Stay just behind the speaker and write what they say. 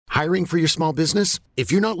Hiring for your small business?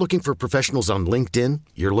 If you're not looking for professionals on LinkedIn,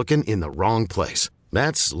 you're looking in the wrong place.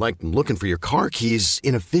 That's like looking for your car keys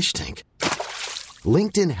in a fish tank.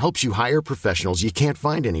 LinkedIn helps you hire professionals you can't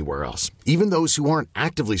find anywhere else, even those who aren't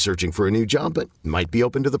actively searching for a new job but might be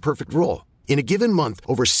open to the perfect role. In a given month,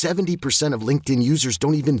 over 70% of LinkedIn users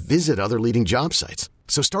don't even visit other leading job sites.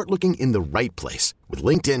 So start looking in the right place. With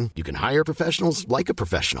LinkedIn, you can hire professionals like a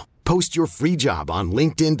professional. Post your free job on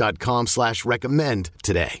linkedin.com/recommend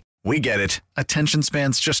today. We get it. Attention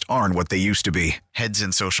spans just aren't what they used to be. Heads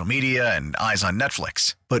in social media and eyes on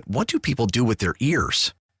Netflix. But what do people do with their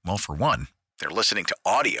ears? Well, for one, they're listening to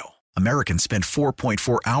audio. Americans spend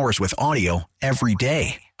 4.4 hours with audio every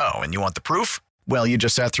day. Oh, and you want the proof? Well, you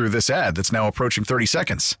just sat through this ad that's now approaching 30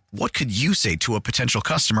 seconds. What could you say to a potential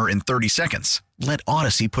customer in 30 seconds? Let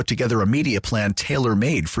Odyssey put together a media plan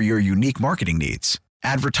tailor-made for your unique marketing needs.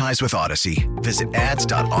 Advertise with Odyssey. Visit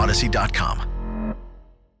ads.odyssey.com.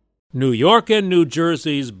 New York and New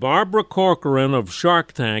Jersey's Barbara Corcoran of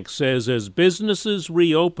Shark Tank says as businesses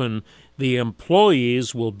reopen, the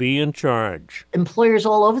employees will be in charge. Employers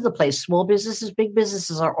all over the place, small businesses, big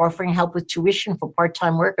businesses, are offering help with tuition for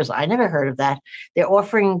part-time workers. I never heard of that. They're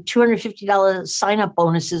offering $250 sign-up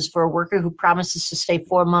bonuses for a worker who promises to stay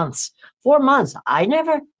 4 months. 4 months. I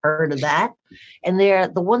never heard of that. And they're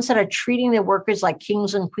the ones that are treating their workers like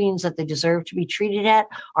kings and queens that they deserve to be treated at,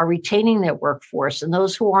 are retaining their workforce. And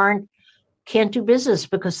those who aren't can't do business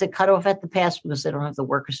because they're cut off at the pass because they don't have the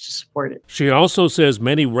workers to support it. She also says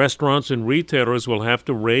many restaurants and retailers will have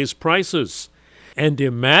to raise prices. And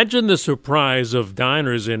imagine the surprise of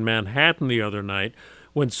diners in Manhattan the other night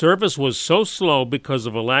when service was so slow because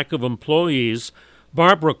of a lack of employees.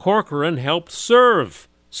 Barbara Corcoran helped serve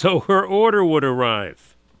so her order would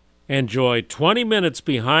arrive. Enjoy 20 minutes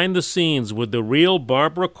behind the scenes with the real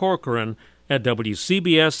Barbara Corcoran at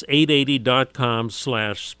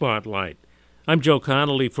WCBS880.com/spotlight. I'm Joe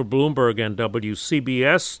Connolly for Bloomberg and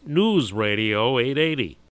WCBS News Radio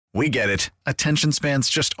 880. We get it. Attention spans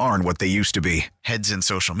just aren't what they used to be. Heads in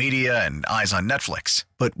social media and eyes on Netflix.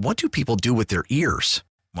 But what do people do with their ears?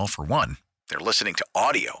 Well, for one, they're listening to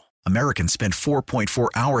audio. Americans spend 4.4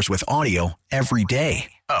 hours with audio every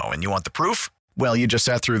day. Oh, and you want the proof? Well, you just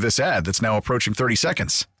sat through this ad that's now approaching 30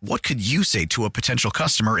 seconds. What could you say to a potential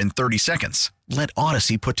customer in 30 seconds? Let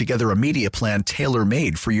Odyssey put together a media plan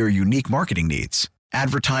tailor-made for your unique marketing needs.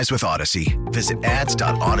 Advertise with Odyssey. Visit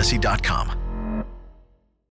ads.odyssey.com.